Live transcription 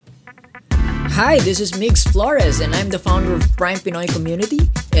Hi, this is Migs Flores, and I'm the founder of Prime Pinoy Community,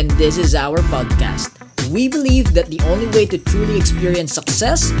 and this is our podcast. We believe that the only way to truly experience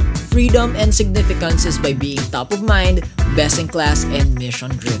success, freedom, and significance is by being top of mind, best in class, and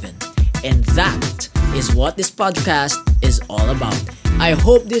mission driven. And that is what this podcast is all about. I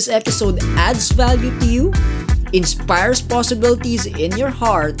hope this episode adds value to you, inspires possibilities in your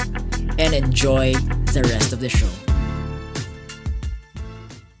heart, and enjoy the rest of the show.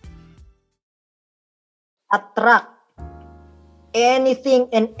 Attract anything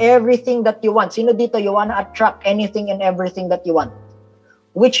and everything that you want. Sino dito, you wanna attract anything and everything that you want?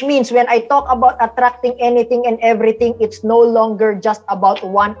 Which means when I talk about attracting anything and everything, it's no longer just about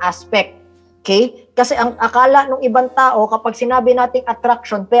one aspect. Okay? Kasi ang akala ng ibang tao, kapag sinabi nating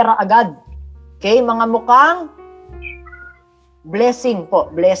attraction, pera agad. Okay? Mga mukhang blessing po.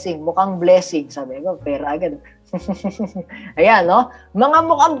 Blessing. Mukhang blessing. Sabi ko, pera agad. Ayan, no? Mga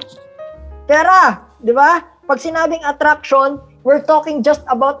mukhang pera. Di ba? Pag sinabing attraction, we're talking just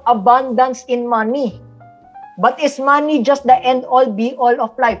about abundance in money. But is money just the end-all, be-all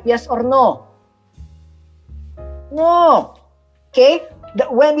of life? Yes or no? No. Okay?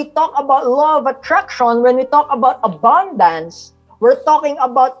 When we talk about law of attraction, when we talk about abundance, we're talking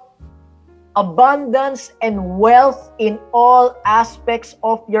about abundance and wealth in all aspects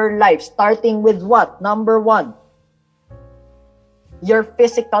of your life. Starting with what? Number one, your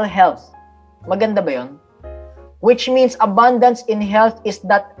physical health. Maganda ba yun? Which means abundance in health is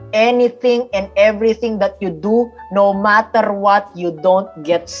that anything and everything that you do, no matter what, you don't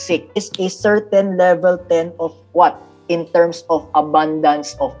get sick. It's a certain level 10 of what? In terms of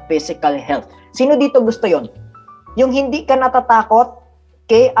abundance of physical health. Sino dito gusto yon? Yung hindi ka natatakot,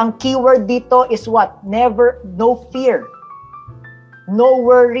 okay? Ang keyword dito is what? Never, no fear. No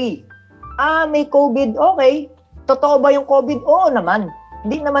worry. May COVID, okay. Totoo ba yung COVID? Oo naman.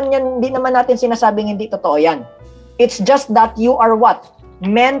 Hindi naman natin sinasabing hindi totoo yan. It's just that you are what?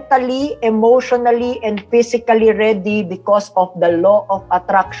 Mentally, emotionally, and physically ready because of the law of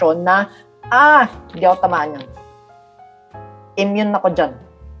attraction na, hindi ako tamaan yan. Immune ako dyan.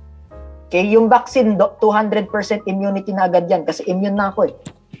 Okay, yung vaccine, 200% immunity na agad yan kasi immune na ako eh.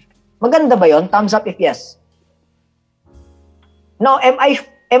 Maganda ba yon? Thumbs up if yes. No, am I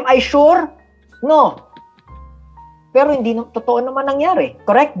sure? No. Pero hindi totoo naman nangyari.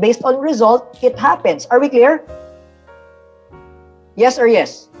 Correct? Based on result, it happens. Are we clear? Yes or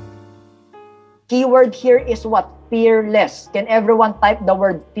yes? Keyword here is what? Fearless. Can everyone type the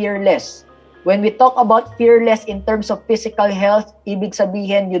word fearless? When we talk about fearless in terms of physical health, ibig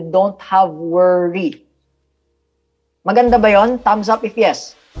sabihin you don't have worry. Maganda ba yon? Thumbs up if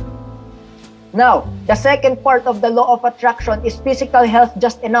yes. Now, the second part of the law of attraction is physical health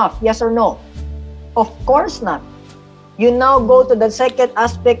just enough? Yes or no? Of course not. You now go to the second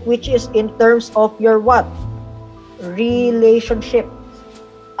aspect, which is in terms of your what? Relationship.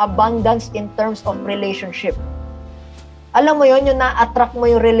 Abundance in terms of relationship. Alam mo yon, yung na-attract mo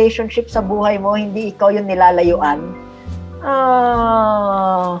yung relationship sa buhay mo, hindi ikaw yung nilalayuan.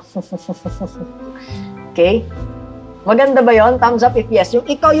 Okay? Maganda ba yon? Thumbs up if yes. Yung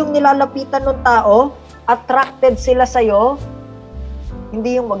ikaw yung nilalapitan ng tao, attracted sila sa'yo,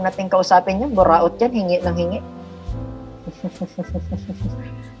 hindi yung wag nating kausapin yan, buraot yan, hingi ng hingi.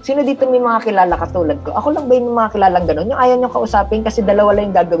 Sino dito may mga kilala katulad ko? Ako lang ba yung mga kilalang ganun? Yung ayaw nyo kausapin kasi dalawa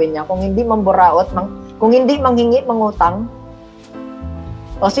lang yung gagawin niya. Kung hindi mamburaot, kung hindi manghingi, mangutang.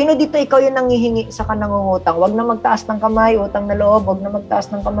 O sino dito ikaw yung nanghihingi sa kanangungutang? Wag na magtaas ng kamay, utang na loob, wag na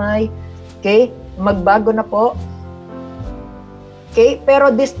magtaas ng kamay. Okay? Magbago na po. Okay? Pero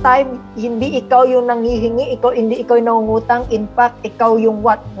this time, hindi ikaw yung nanghihingi, hindi ikaw yung nangungutang. In fact, ikaw yung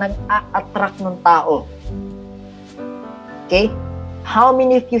what? Nang-attract ng tao. Okay? How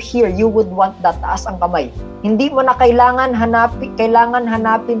many of you here, you would want that? Taas ang kamay. Hindi mo na kailangan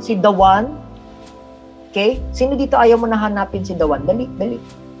hanapin si the one. Okay? Sino dito ayaw mo na hanapin si the one? Dali.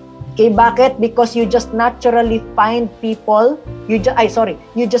 Okay, bakit? Because you just naturally find people, you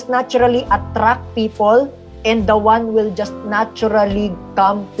just naturally attract people, and the one will just naturally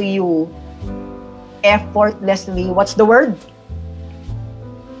come to you effortlessly. What's the word?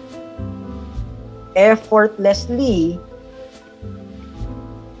 Effortlessly.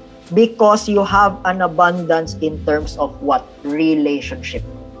 Because you have an abundance in terms of what? Relationship.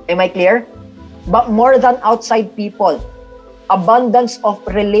 Am I clear? But more than outside people, abundance of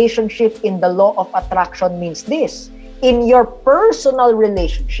relationship in the law of attraction means this. In your personal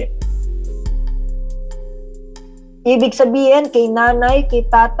relationship. Ibig sabihin, kay nanay, kay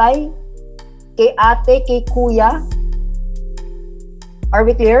tatay, kay ate, kay kuya. Are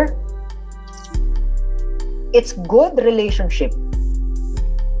we clear? It's good relationship.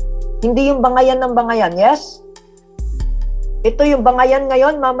 Hindi yung bangayan ng bangayan, yes? Ito yung bangayan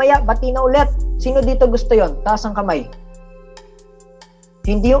ngayon, mamaya, bati na ulit. Sino dito gusto yon? Taas ang kamay.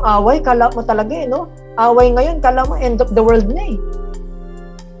 Hindi yung away, kala mo talaga no? Away ngayon, kala mo end of the world na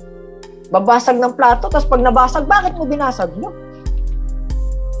Babasag ng plato, tapos pag nabasag, bakit mo binasag? No?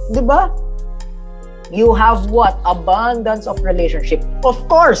 Diba? You have what? Abundance of relationship. Of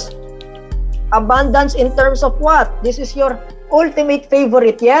course, abundance in terms of what? This is your ultimate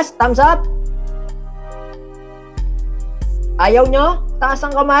favorite. Yes? Thumbs up? Ayaw nyo? Taas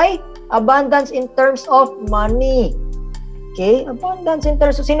ang kamay? Abundance in terms of money. Okay? Abundance in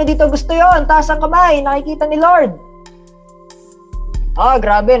terms of... Sino dito gusto yon? Taas ang kamay. Nakikita ni Lord.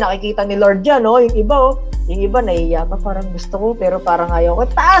 Grabe. Nakikita ni Lord dyan, no? Yung iba, Yung iba, nahihiya pa. Parang gusto ko, pero parang ayaw ko.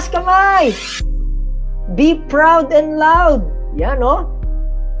 Taas kamay! Be proud and loud. Yan, no?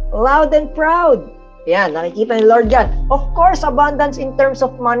 Loud and proud. Yan, nakikita ni Lord dyan. Of course, abundance in terms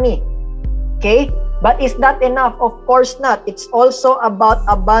of money. Okay? But is that enough? Of course not. It's also about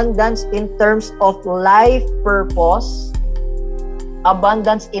abundance in terms of life purpose.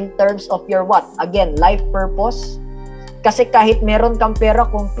 Abundance in terms of your what? Again, life purpose. Kasi kahit meron kang pera,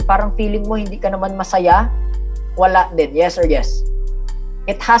 kung parang feeling mo hindi ka naman masaya, wala din. Yes or yes?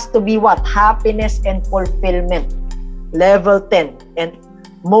 It has to be what? Happiness and fulfillment. Level 10. And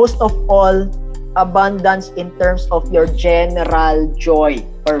most of all, abundance in terms of your general joy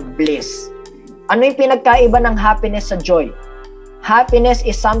or bliss. Ano yung pinagkaiba ng happiness sa joy? Happiness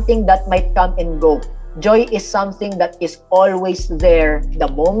is something that might come and go. Joy is something that is always there. The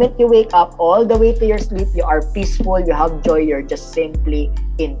moment you wake up, all the way to your sleep, you are peaceful, you have joy, you're just simply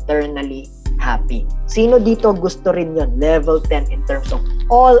internally happy. Sino dito gusto rin yun? Level 10 in terms of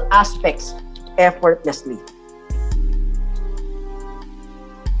all aspects, effortlessly.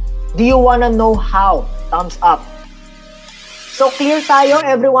 Do you wanna know how? Thumbs up. So clear tayo,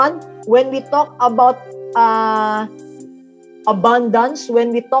 everyone? When we talk about abundance,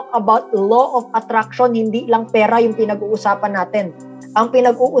 when we talk about law of attraction, hindi lang pera yung pinag-uusapan natin. Ang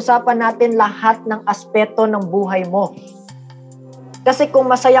pinag-uusapan natin lahat ng aspeto ng buhay mo. Kasi kung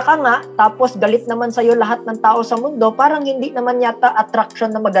masaya ka nga, tapos galit naman sa'yo lahat ng tao sa mundo, parang hindi naman yata attraction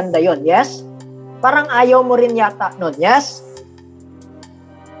na maganda yon, yes? Parang ayaw mo rin yata nun, yes?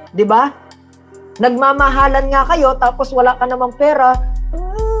 Diba? Nagmamahalan nga kayo, tapos wala ka namang pera.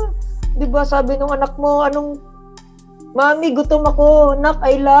 Diba sabi nung anak mo, Mami, gutom ako. Nak,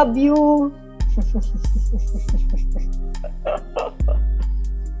 I love you.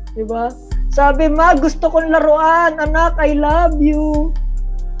 Diba? Sabi, Ma, gusto kong laruan. Anak, I love you.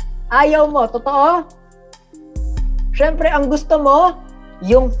 Ayaw mo. Totoo? Siyempre, ang gusto mo,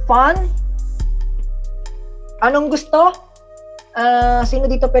 yung fun. Anong gusto?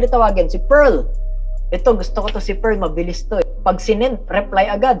 Sino dito pwede tawagin? Si Pearl. Ito, gusto ko to si Pearl. Mabilis to. Pag sinend, reply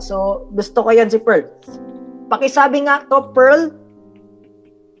agad. So, gusto ko yan si Pearl. Pakisabi nga to, Pearl.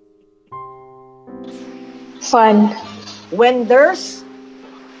 Fun. When there's...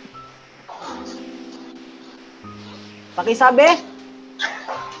 Pakisabi?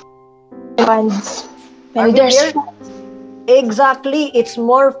 Funds. Are When we there's clear? Exactly. It's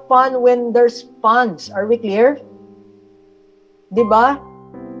more fun when there's funds. Are we clear? Diba?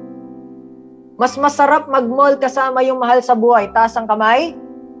 Mas masarap mag-mall kasama yung mahal sa buhay. Taas ang kamay.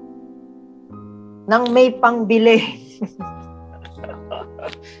 Nang may pangbili.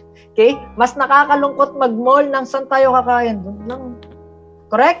 Okay? Mas nakakalungkot mag-mall nang saan tayo kakain.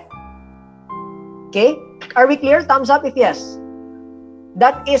 Correct? Okay? Are we clear? Thumbs up if yes.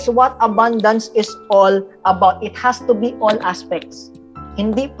 That is what abundance is all about. It has to be all aspects.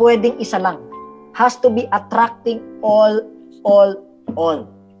 Hindi pwedeng isa lang. Has to be attracting all.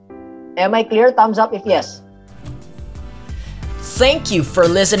 Am I clear? Thumbs up if yes. Thank you for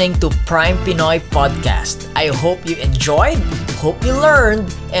listening to Prime Pinoy Podcast. I hope you enjoyed, hope you learned,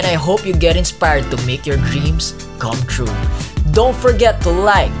 and I hope you get inspired to make your dreams come true. Don't forget to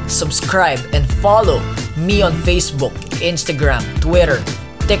like, subscribe, and follow me on Facebook, Instagram, Twitter,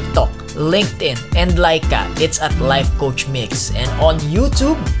 TikTok, LinkedIn, and Laika. It's at Life Coach Migs. And on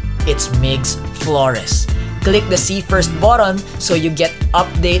YouTube, it's Migs Flores. Click the See First button so you get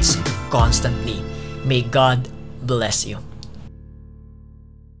updates constantly. May God bless you.